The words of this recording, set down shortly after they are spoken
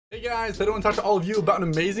Hey guys, I want to talk to all of you about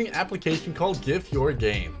an amazing application called GIF Your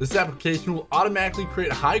Game. This application will automatically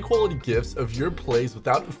create high quality GIFs of your plays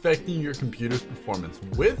without affecting your computer's performance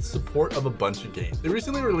with support of a bunch of games. They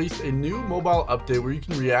recently released a new mobile update where you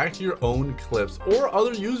can react to your own clips or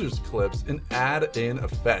other users' clips and add in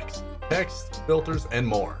effects, text, filters, and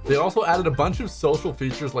more. They also added a bunch of social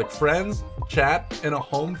features like friends, chat, and a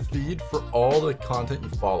home feed for all the content you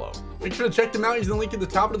follow. Make sure to check them out using the link in the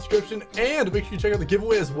top of the description, and make sure you check out the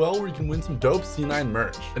giveaway as well where you can win some dope C9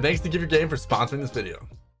 merch. And thanks to GIF Your Game for sponsoring this video.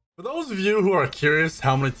 For those of you who are curious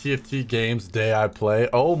how many TFT games a day I play,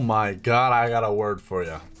 oh my god, I got a word for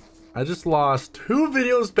you. I just lost 2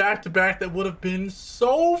 videos back to back that would have been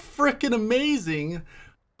so freaking amazing.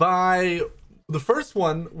 The first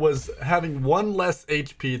one was having 1 less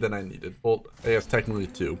HP than I needed. Well, I guess technically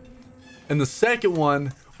 2. And the second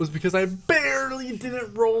one was because I barely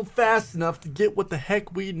didn't roll fast enough to get what the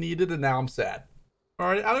heck we needed, and now I'm sad.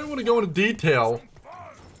 Alright, I don't want to go into detail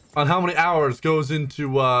on how many hours goes into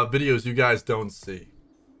videos you guys don't see.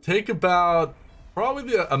 Take about probably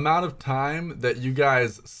the amount of time that you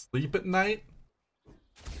guys sleep at night.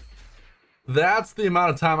 That's the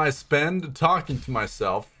amount of time I spend talking to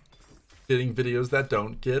myself, getting videos that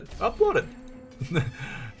don't get uploaded.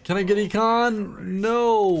 Can I get econ?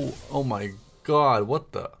 No. Oh my god,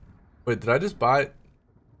 what the? Wait, did I just buy?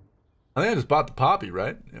 I think I just bought the poppy,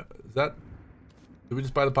 right? Yeah, is that? Did we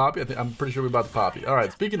just buy the poppy? I'm pretty sure we bought the poppy. All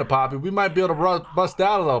right, speaking of poppy, we might be able to bust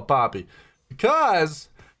out a little poppy because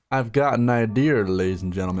I've got an idea, ladies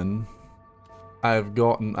and gentlemen. I've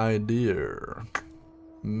got an idea.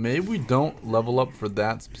 Maybe we don't level up for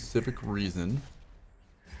that specific reason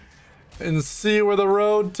and see where the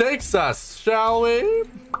road takes us, shall we?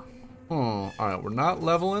 All right, we're not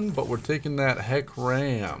leveling, but we're taking that heck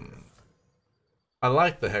ram. I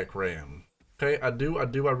like the heck ram. Okay, I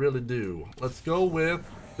really do. Let's go with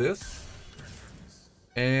this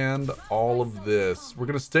and all of this. We're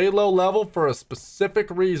gonna stay low level for a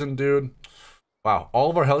specific reason, dude. Wow,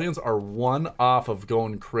 all of our Hellions are 1 off of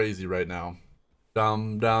going crazy right now.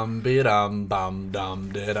 Dum dum be dum bum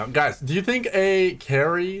dum de dum. Guys, do you think a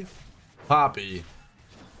carry poppy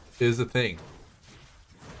is a thing?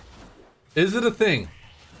 Is it a thing?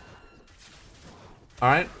 All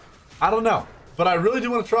right, I don't know, but I really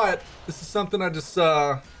do want to try it. This is something I just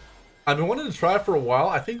I've been wanting to try for a while.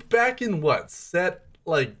 I think back in what, set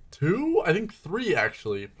like 2, I think 3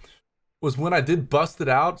 actually was when I did bust it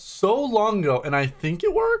out so long ago, and I think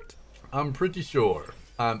it worked. I'm pretty sure.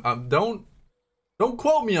 Don't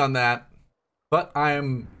quote me on that, but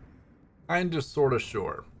I'm just sort of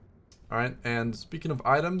sure. All right, and speaking of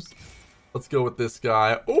items, let's go with this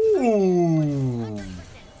guy. Ooh,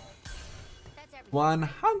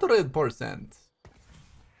 100%.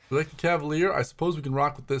 You like the Cavalier? I suppose we can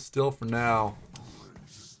rock with this still for now.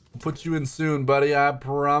 We'll put you in soon, buddy. I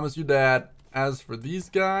promise you that. As for these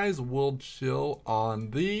guys, we'll chill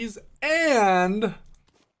on these. And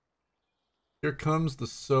here comes the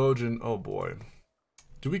Sojin. Oh boy.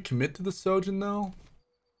 Do we commit to the Sojin though?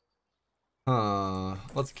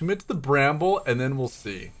 Let's commit to the Bramble and then we'll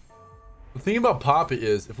see. The thing about Poppy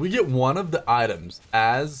is if we get one of the items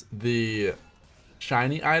as the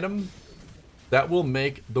shiny item, that will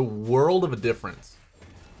make the world of a difference.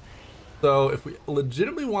 So if we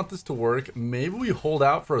legitimately want this to work, maybe we hold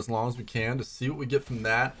out for as long as we can to see what we get from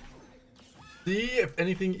that. See if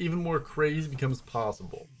anything even more crazy becomes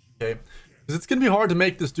possible, okay? Because it's gonna be hard to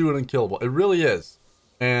make this dude unkillable. It really is.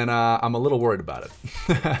 And I'm a little worried about it.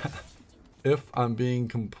 If I'm being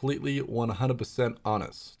completely 100%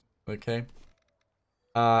 honest, okay?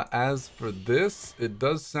 As for this, it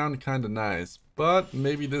does sound kind of nice, but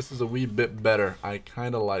maybe this is a wee bit better. I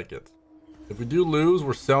kind of like it. If we do lose,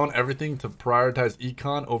 we're selling everything to prioritize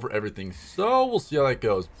econ over everything. So we'll see how that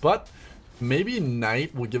goes. But maybe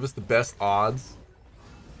Knight will give us the best odds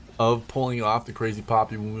of pulling off the crazy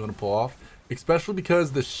poppy when we want to pull off. Especially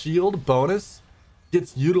because the shield bonus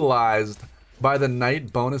gets utilized by the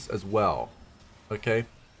Knight bonus as well. Okay?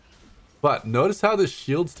 But notice how the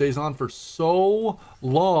shield stays on for so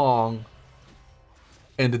long.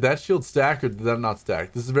 And did that shield stack or did that not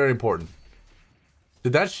stack? This is very important.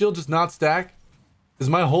 Did that shield just not stack? Is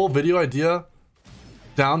my whole video idea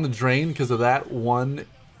down the drain because of that one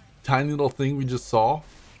tiny little thing we just saw?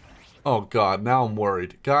 Oh god, now I'm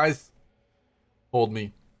worried. Guys, hold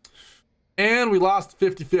me. And we lost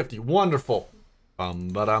 50-50. Wonderful. Bum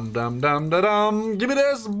ba dum dum dum da dum. Give me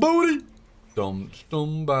this booty. Dum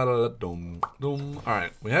dum ba da dum dum. All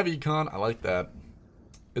right, we have econ. I like that.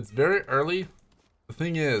 It's very early. The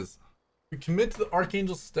thing is, we commit to the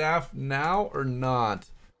Archangel staff now or not?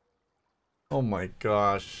 Oh my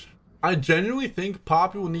gosh. I genuinely think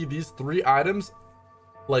Poppy will need these 3 items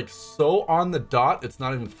like so on the dot, it's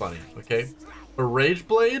not even funny, okay? A Rage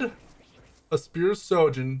Blade, a Spear of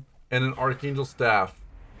Sojin, and an Archangel Staff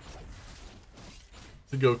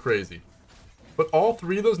to go crazy. But all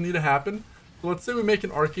 3 of those need to happen. So let's say we make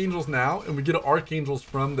an Archangels now, and we get an Archangels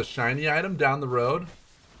from the shiny item down the road.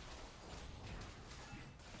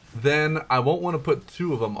 Then I won't want to put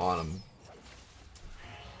 2 of them on them.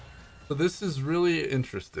 So this is really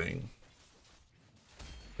interesting.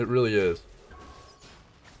 It really is.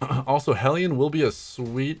 Also, Hellion will be a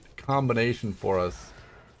sweet combination for us,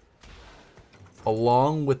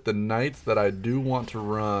 along with the Knights that I do want to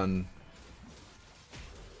run.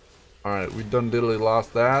 Alright, we done diddly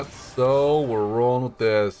lost that, so we're rolling with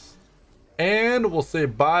this. And we'll say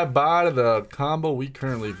bye-bye to the combo we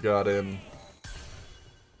currently got in.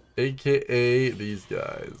 AKA these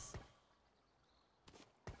guys.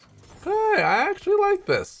 Hey, I actually like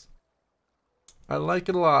this. I like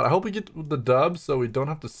it a lot. I hope we get the dub so we don't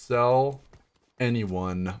have to sell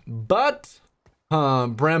anyone. But,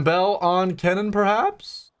 Bramble on Kennen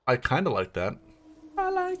perhaps? I kind of like that. I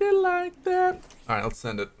like it like that. Alright, let's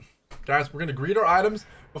send it. Guys, we're going to greed our items,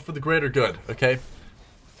 but for the greater good, okay?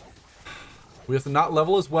 We have to not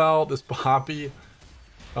level as well. This Poppy...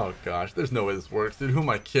 Oh gosh, there's no way this works, dude. Who am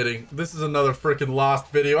I kidding? This is another freaking lost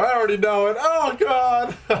video. I already know it. Oh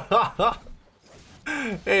god!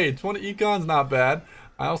 Hey, 20 econ's not bad.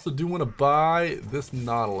 I also do want to buy this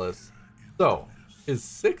Nautilus. So, is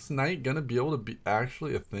 6 Knight gonna be able to be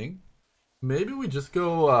actually a thing? Maybe we just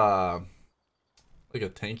go like a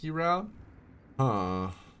tanky route? Huh.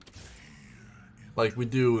 Like we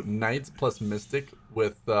do Knights plus Mystic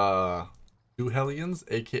with 2 Hellions,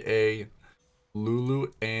 aka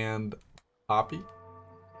Lulu and Poppy.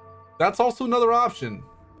 That's also another option.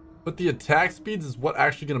 But the attack speeds is what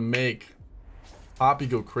actually gonna make Poppy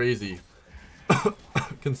go crazy.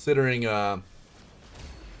 Considering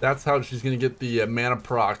that's how she's gonna get the mana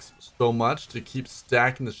procs so much to keep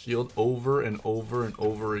stacking the shield over and over and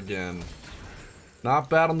over again. Not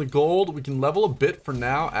bad on the gold. We can level a bit for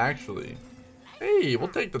now, actually. Hey, we'll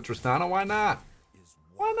take the Tristana. Why not?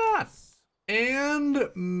 Why not? And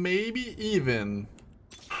maybe even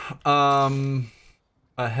a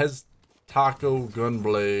Hez Taco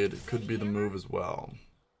Gunblade could be the move as well.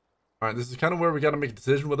 Alright, this is kind of where we got to make a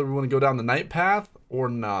decision whether we want to go down the night path or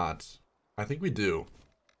not. I think we do.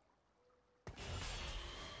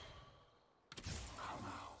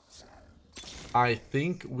 I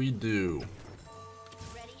think we do.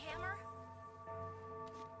 Ready, Hammer?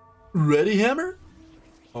 Ready, Hammer?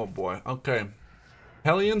 Oh boy, okay.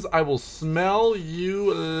 Hellions, I will smell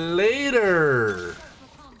you later.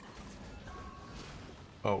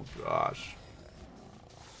 Oh gosh.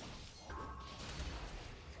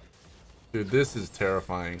 Dude, this is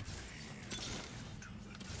terrifying.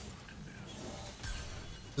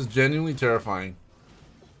 This is genuinely terrifying.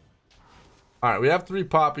 Alright, we have 3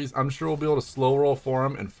 poppies. I'm sure we'll be able to slow roll for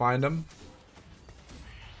them and find them.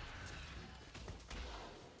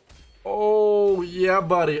 Oh, yeah,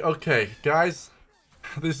 buddy. Okay, guys.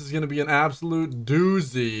 This is going to be an absolute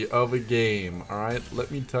doozy of a game. Alright,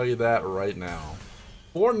 let me tell you that right now.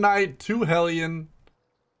 4 Knight, 2 Hellion.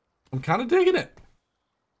 I'm kind of digging it.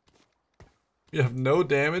 We have no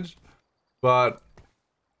damage, but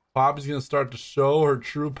Poppy's going to start to show her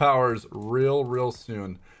true powers real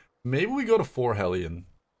soon. Maybe we go to 4 Hellion.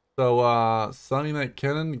 So, Sunny Knight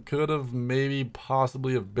Kennen could have maybe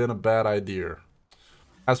possibly have been a bad idea.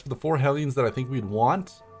 As for the 4 Hellions that I think we'd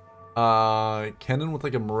want, Kennen with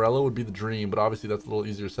like a Morello would be the dream, but obviously that's a little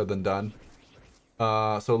easier said than done.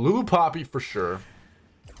 So Lulu Poppy for sure.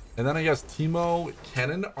 And then I guess Teemo,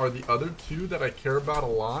 Kennen are the other 2 that I care about a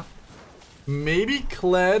lot. Maybe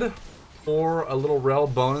Kled for a little rel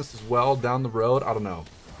bonus as well down the road. I don't know.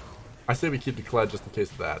 I say we keep the Kled just in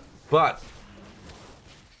case of that. But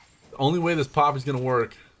the only way this pop is going to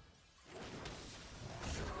work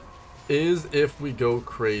is if we go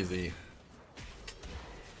crazy.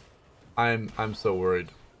 I'm so worried.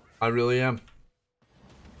 I really am.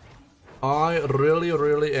 I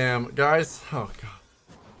really am. Guys, oh god.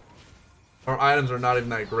 Our items are not even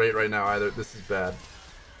that great right now either. This is bad.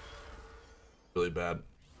 Really bad.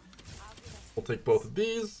 We'll take both of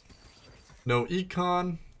these. No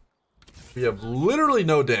econ. We have literally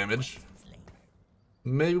no damage.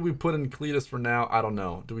 Maybe we put in Cletus for now. I don't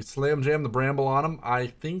know. Do we slam jam the Bramble on him? I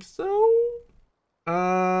think so.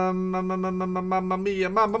 Mamma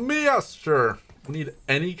mia. Sure. We need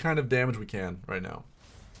any kind of damage we can right now.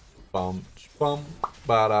 Bum, bum,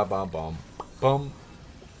 ba da bum, bum, bum.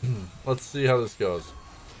 Let's see how this goes.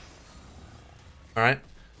 All right.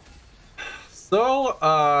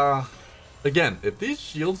 So, again, if these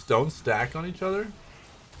shields don't stack on each other,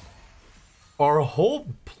 our whole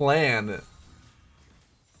plan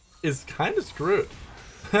is kind of screwed.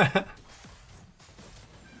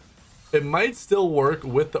 It might still work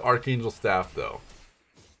with the Archangel Staff, though.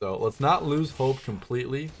 So let's not lose hope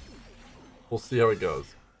completely. We'll see how it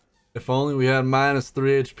goes. If only we had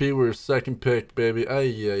 -3 HP, we were second pick, baby.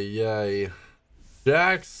 Ay, ay, ay.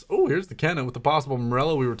 Jax. Oh, here's the cannon with the possible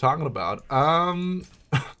Morello we were talking about.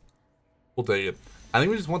 We'll take it. I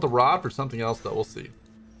think we just want the rod for something else, though. We'll see.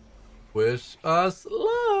 Wish us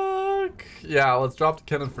luck. Yeah, let's drop the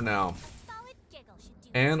cannon for now.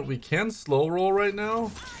 And we can slow roll right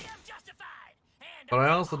now. But I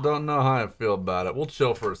also don't know how I feel about it. We'll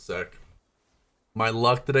chill for a sec. My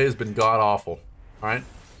luck today has been god awful. Alright.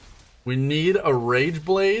 We need a Rage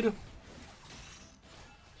Blade.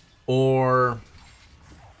 Or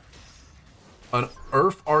an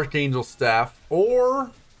Earth Archangel Staff.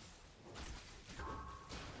 Or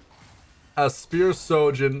a Spear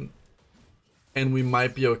Sojin. And we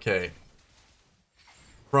might be okay.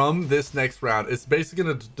 From this next round. It's basically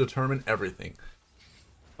going to determine everything.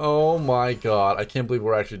 Oh my god, I can't believe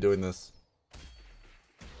we're actually doing this.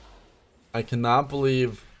 I cannot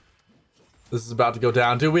believe this is about to go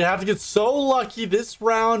down. Dude, we have to get so lucky this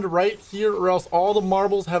round right here or else all the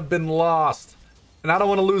marbles have been lost. And I don't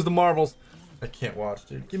want to lose the marbles. I can't watch,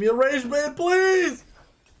 dude. Give me a Rage Blade, please!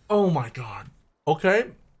 Oh my god. Okay.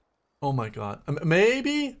 Oh my god.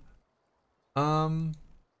 Maybe?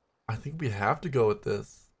 I think we have to go with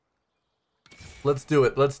this. Let's do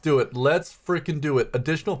it. Let's do it. Let's freaking do it.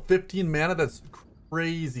 Additional 15 mana. That's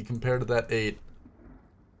crazy compared to that 8.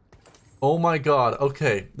 Oh my god.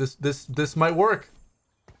 Okay. This might work.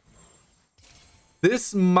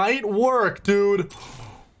 This might work, dude.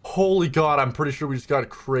 Holy god. I'm pretty sure we just got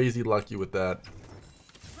crazy lucky with that.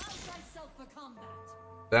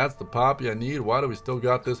 That's the poppy I need. Why do we still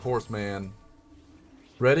got this horseman?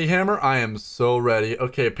 Ready, Hammer? I am so ready.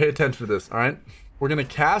 Okay, pay attention to this. All right. We're going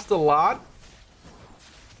to cast a lot.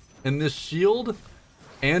 And this shield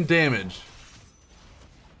and damage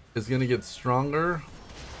is going to get stronger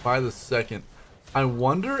by the second. I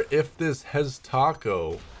wonder if this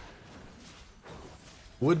Heztaco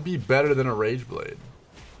would be better than a Rage Blade.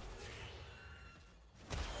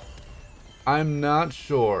 I'm not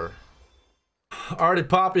sure. Alrighty,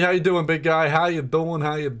 Poppy, how you doing, big guy? How you doing?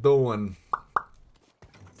 How you doing?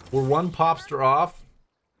 We're one Popster off.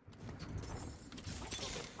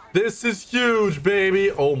 This is huge,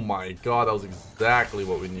 baby. Oh my god, that was exactly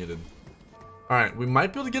what we needed. Alright, we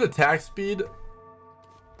might be able to get attack speed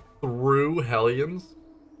through Hellions.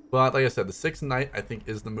 But like I said, the 6 Knight I think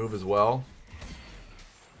is the move as well.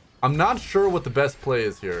 I'm not sure what the best play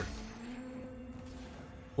is here.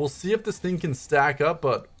 We'll see if this thing can stack up,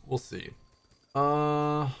 but we'll see.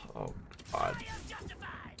 Oh god.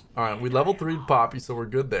 Alright, we level 3'd Poppy, so we're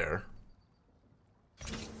good there.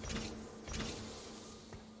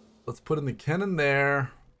 Let's put in the cannon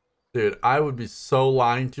there. Dude, I would be so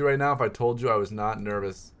lying to you right now if I told you I was not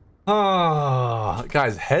nervous. Ah,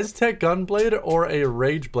 guys, Heztech Gunblade or a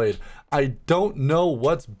Rage Blade? I don't know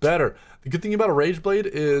what's better. The good thing about a Rage Blade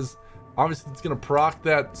is obviously it's going to proc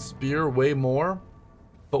that spear way more.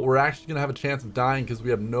 But we're actually going to have a chance of dying because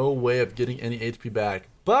we have no way of getting any HP back.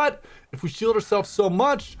 But if we shield ourselves so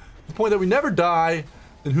much to the point that we never die,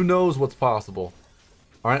 then who knows what's possible.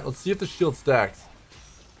 Alright, let's see if the shield stacks.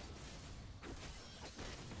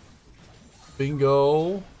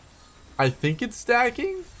 Bingo. I think it's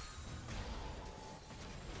stacking.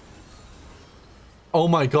 Oh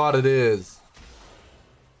my god, it is.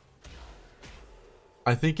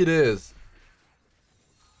 I think it is.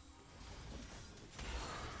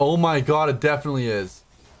 Oh my god, it definitely is.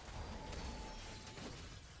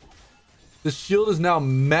 The shield is now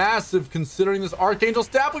massive considering this Archangel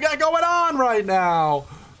Staff we got going on right now.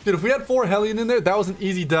 Dude, if we had 4 Hellion in there, that was an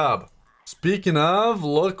easy dub. Speaking of,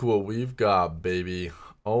 look what we've got, baby.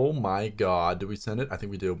 Oh my god. Do we send it? I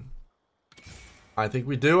think we do. I think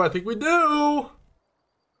we do. I think we do.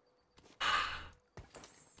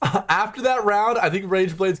 After that round, I think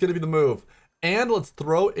Rage Blade's going to be the move. And let's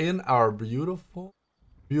throw in our beautiful,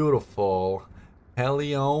 beautiful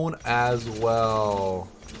Hellion as well.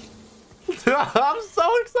 I'm so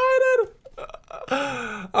excited.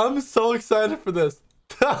 I'm so excited for this.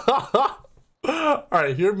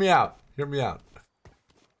 Alright, hear me out. Hear me out.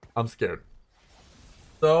 I'm scared.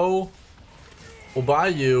 So, we'll buy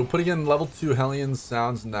you. Putting in level 2 Hellions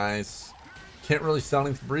sounds nice. Can't really sell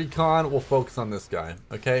anything for recon. We'll focus on this guy,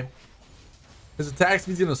 okay? His attack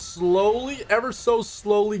speed's gonna slowly, ever so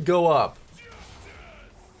slowly go up.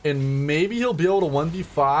 And maybe he'll be able to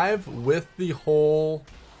 1v5 with the whole...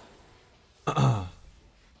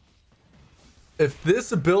 If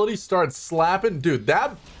this ability starts slapping... Dude,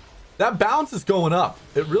 that bounce is going up.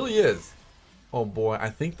 It really is. Oh boy, I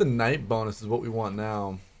think the Knight bonus is what we want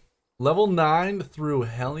now. Level 9 through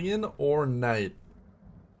Hellion or Knight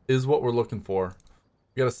is what we're looking for.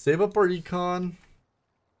 We gotta save up our econ.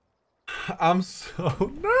 I'm so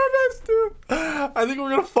nervous, dude. I think we're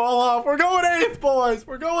gonna fall off. We're going 8th, boys.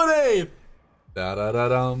 We're going 8th.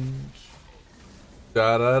 Da-da-da-dum.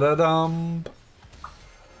 Da-da-da-dum.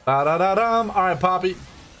 Da-da-da-dum. All right, Poppy.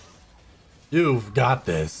 You've got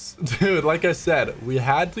this. Dude, like I said, we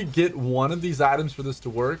had to get one of these items for this to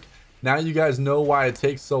work. Now you guys know why it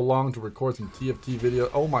takes so long to record some TFT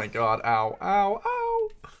videos. Oh my god. Ow, ow, ow.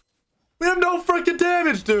 We have no freaking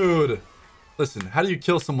damage, dude. Listen, how do you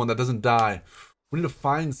kill someone that doesn't die? We need to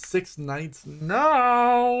find 6 knights.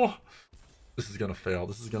 No. This is gonna fail.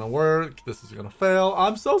 This is gonna work. This is gonna fail.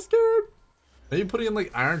 I'm so scared. Maybe putting in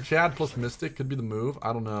like Iron Chad plus Mystic could be the move.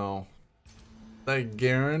 I don't know. That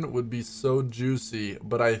Garen would be so juicy,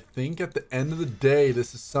 but I think at the end of the day,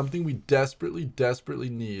 this is something we desperately, desperately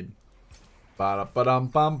need.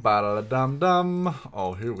 Ba-da-ba-dum-bum, ba-da-da-dum-dum.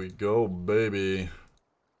 Oh, here we go, baby.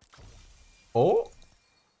 Oh,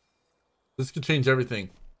 this could change everything.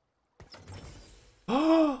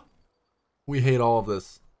 We hate all of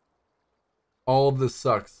this. All of this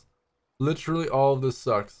sucks. Literally, all of this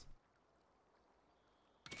sucks.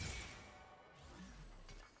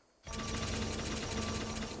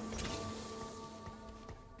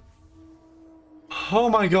 Oh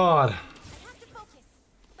my god. I have to focus,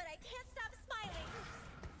 but I can't stop smiling.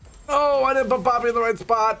 Oh, I didn't put Poppy in the right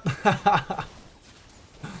spot.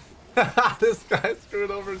 This guy screwed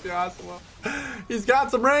over Yasuo. He's got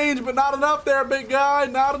some range, but not enough there, big guy.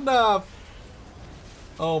 Not enough.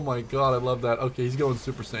 Oh my god, I love that. Okay, he's going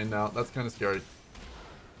Super Saiyan now. That's kind of scary.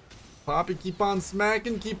 Poppy, keep on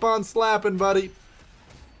smacking, keep on slapping, buddy.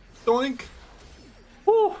 Doink.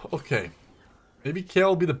 Whew, okay. Maybe Kale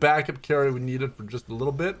will be the backup carry we needed for just a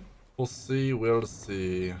little bit. We'll see. We'll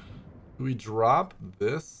see. Do we drop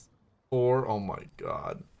this? Or, oh my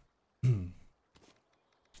god.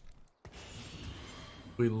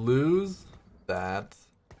 We lose that.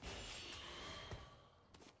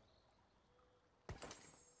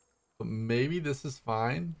 But maybe this is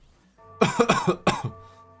fine.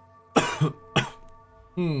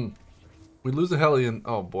 We lose a Hellion.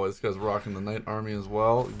 Oh boy, this guy's rocking the Knight Army as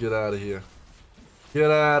well. Get out of here. Get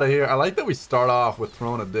out of here. I like that we start off with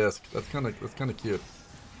throwing a disc. That's kind of cute.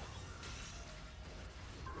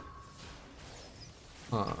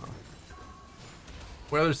 Huh.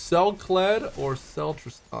 Whether sell Kled or sell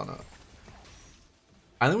Tristana.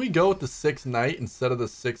 I think we go with the 6 Knight instead of the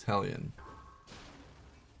 6 Hellion.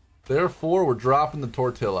 Therefore, we're dropping the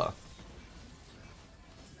Tortilla.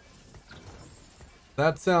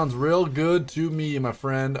 That sounds real good to me, my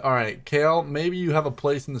friend. All right, Kale, maybe you have a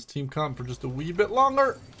place in this team comp for just a wee bit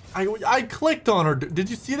longer. I clicked on her. Did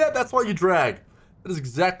you see that? That's why you drag. That is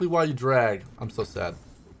exactly why you drag. I'm so sad.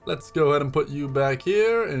 Let's go ahead and put you back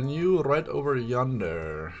here and you right over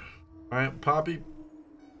yonder. All right, Poppy,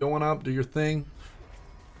 going up, do your thing.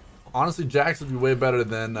 Honestly, Jax would be way better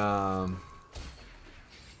than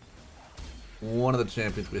one of the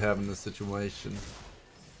champions we have in this situation.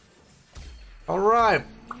 All right,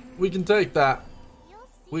 we can take that.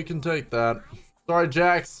 We can take that. Sorry,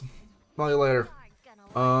 Jax. Call you later.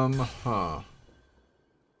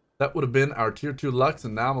 That would have been our tier 2 Lux,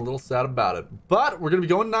 and now I'm a little sad about it. But we're going to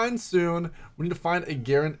be going 9 soon. We need to find a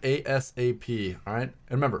Garen ASAP. All right.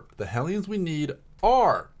 And remember, the Hellions we need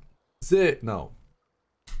are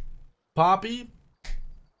Poppy,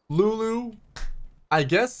 Lulu. I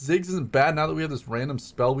guess Ziggs isn't bad now that we have this random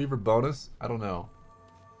Spellweaver bonus. I don't know.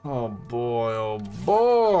 Oh boy, oh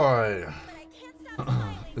boy.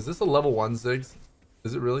 Is this a level 1 Ziggs?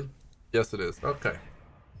 Is it really? Yes, it is. Okay.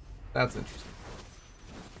 That's interesting.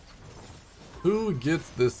 Who gets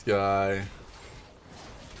this guy?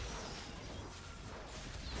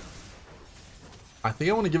 I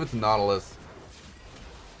think I want to give it to Nautilus.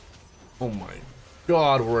 Oh my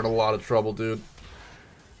god, we're in a lot of trouble, dude.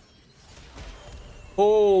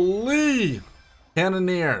 Holy!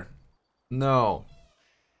 Cannoneer. No.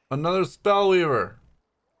 Another Spellweaver.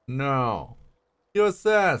 No.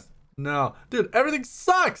 USS. No. Dude, everything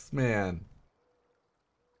sucks, man.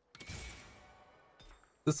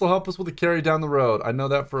 This will help us with the carry down the road. I know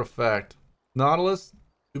that for a fact. Nautilus,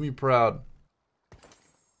 do me proud.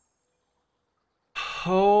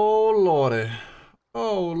 Oh, lordy.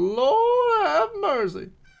 Oh, Lord, have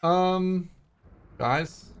mercy.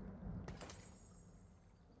 Guys.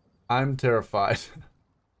 I'm terrified.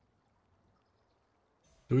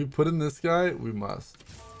 Do we put in this guy? We must.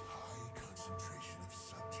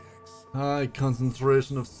 High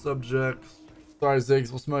concentration of subjects. Sorry,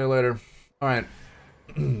 Ziggs. We'll smell you later. All right.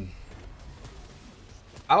 I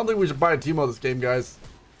don't think we should buy a Teemo this game, guys.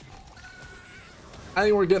 I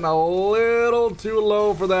think we're getting a little too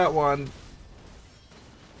low for that one.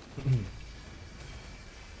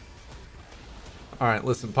 All right,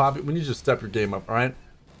 listen, Poppy, we need you to step your game up, all right?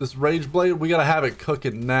 This Rage Blade, we gotta have it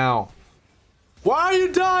cooking now. Why are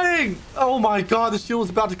you dying? Oh my god, the shield is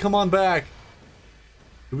about to come on back.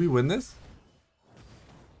 Did we win this?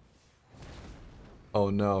 Oh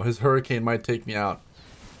no, his Hurricane might take me out.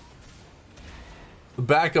 The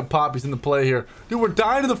backup Poppy's in the play here. Dude, we're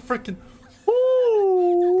dying to the freaking...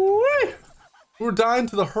 We're dying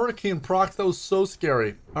to the Hurricane procs. That was so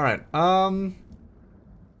scary. All right,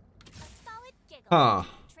 huh.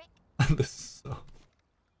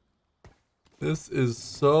 This is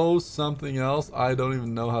so something else. I don't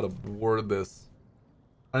even know how to word this.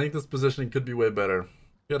 I think this positioning could be way better.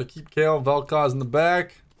 We gotta keep Kale and Vel'Koz in the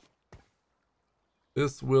back.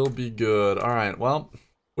 This will be good. All right, well,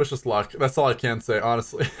 wish us luck. That's all I can say,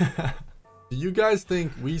 honestly. Do you guys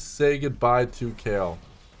think we say goodbye to Kale?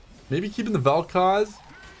 Maybe keeping the Vel'Koz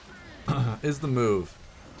is the move.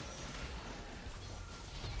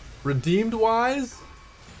 Redeemed wise,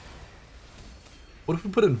 what if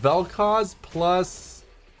we put in Vel'Koz plus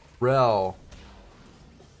Rel?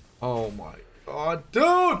 Oh my god,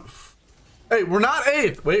 dude! Hey, we're not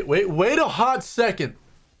 8th. Wait a hot second.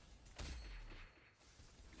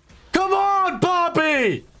 Come on,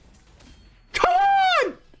 Poppy! Come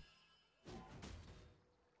on!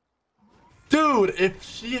 Dude, if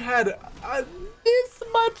she had this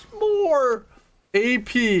much more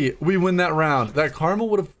AP, we win that round. That Karma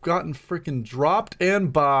would have gotten freaking dropped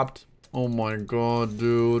and bopped. Oh my god,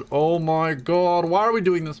 dude. Oh my god. Why are we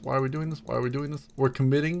doing this? Why are we doing this? Why are we doing this? We're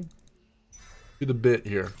committing to the bit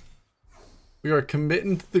here. We are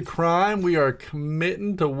committing to the crime. We are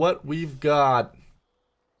committing to what we've got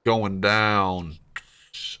going down.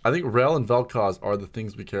 I think Rel and Vel'Koz are the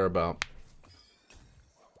things we care about.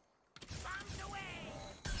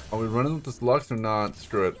 Are we running with this Lux or not?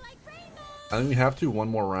 Screw it. I think we have to one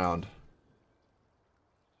more round.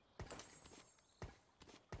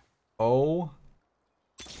 Oh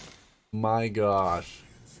my gosh.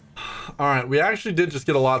 All right, we actually did just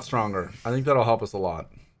get a lot stronger. I think that'll help us a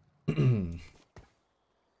lot. Am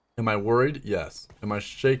I worried? Yes. Am I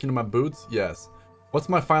shaking in my boots? Yes. What's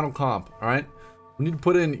my final comp? All right, we need to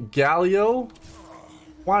put in Galio.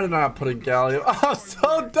 Why did I not put in Galio? Oh,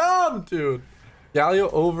 so dumb, dude.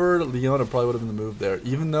 Galio over Leona probably would have been the move there.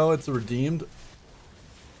 Even though it's a redeemed,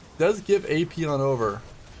 does give AP on over.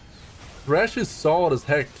 Thresh is solid as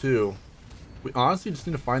heck too. We honestly just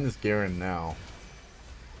need to find this Garen now.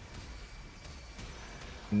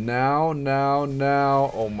 Now.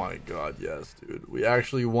 Oh my god, yes, dude. We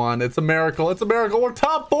actually won. It's a miracle. It's a miracle. We're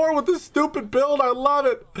top 4 with this stupid build. I love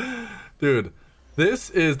it. Dude, this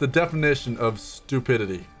is the definition of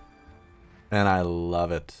stupidity. And I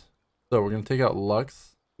love it. So we're going to take out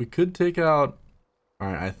Lux. We could take out...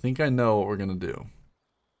 Alright, I think I know what we're going to do.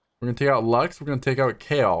 We're going to take out Lux. We're going to take out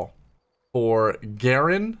Kale for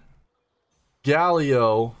Garen,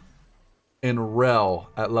 Galio, and Rel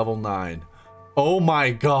at level 9. Oh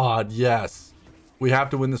my god, yes. We have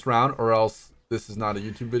to win this round or else this is not a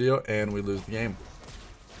YouTube video and we lose the game.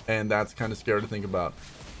 And that's kind of scary to think about.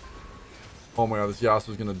 Oh my god, this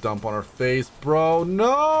Yasuo's going to dump on our face. Bro,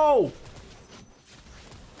 no!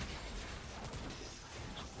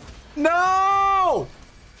 No!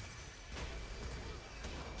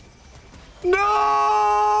 No!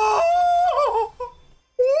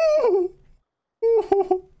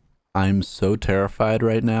 I'm so terrified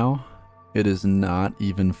right now. It is not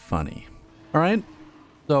even funny. All right.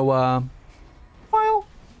 So, well,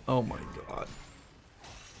 oh my god.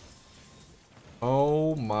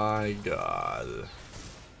 Oh my god.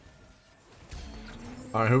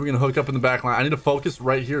 All right, who are we going to hook up in the back line? I need to focus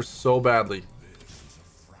right here so badly.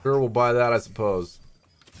 Sure, we'll buy that, I suppose.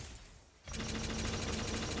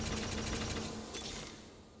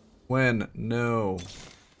 When? No.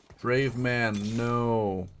 Brave man,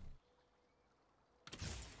 no.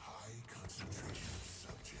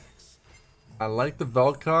 I like the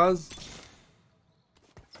Vel'Koz,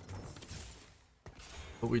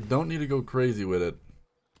 but we don't need to go crazy with it.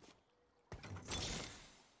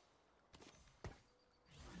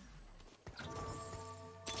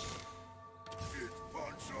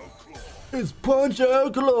 It's punch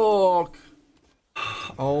o'clock.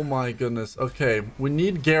 Oh my goodness. Okay, we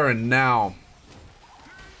need Garen now.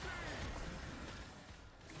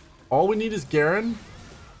 All we need is Garen.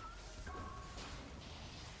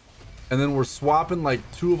 And then we're swapping like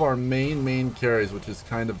 2 of our main carries, which is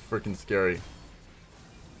kind of freaking scary.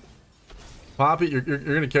 Poppy, you're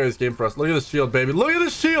gonna carry this game for us. Look at this shield, baby. Look at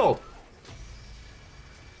this shield.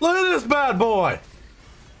 Look at this bad boy.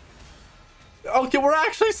 Okay, we're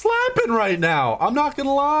actually slapping right now. I'm not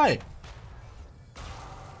gonna lie.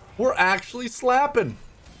 We're actually slapping.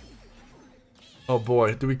 Oh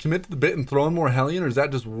boy, do we commit to the bit and throw in more Hellion, or is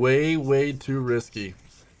that just way too risky?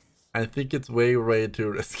 I think it's way too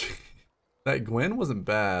risky. That Gwen wasn't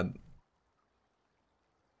bad.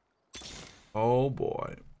 Oh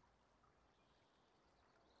boy.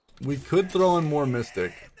 We could throw in more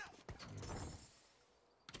Mystic.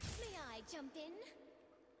 May I jump in?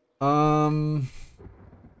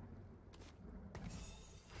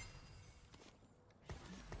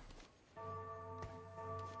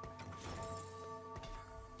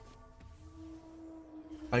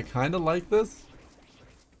 I kind of like this.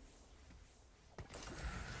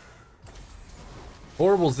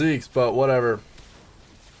 Horrible Zeeks, but whatever.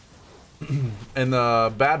 And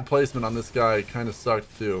the bad placement on this guy kind of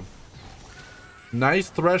sucked too. Nice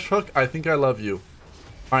Thresh Hook. I think I love you.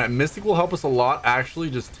 Alright, Mystic will help us a lot. Actually,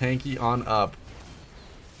 just tanky on up.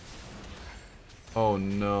 Oh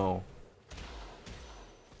no.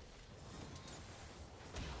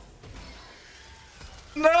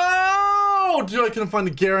 No! Dude, I couldn't find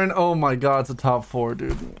the Garen. Oh my god, it's a top 4,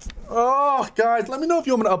 dude. Oh, guys, let me know if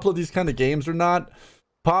you want me to upload these kind of games or not.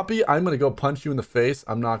 Poppy, I'm gonna go punch you in the face.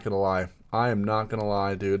 I'm not gonna lie. I am not gonna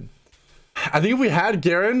lie, dude. I think if we had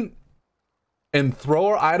Garen and throw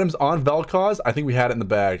our items on Vel'Koz, I think we had it in the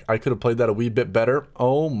bag. I could have played that a wee bit better.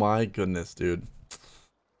 Oh my goodness, dude.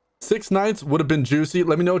 6 Knights would have been juicy.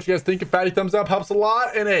 Let me know what you guys think. A fatty thumbs up helps a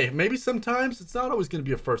lot. And hey, maybe sometimes it's not always going to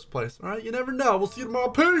be a first place. All right, you never know. We'll see you tomorrow.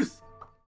 Peace.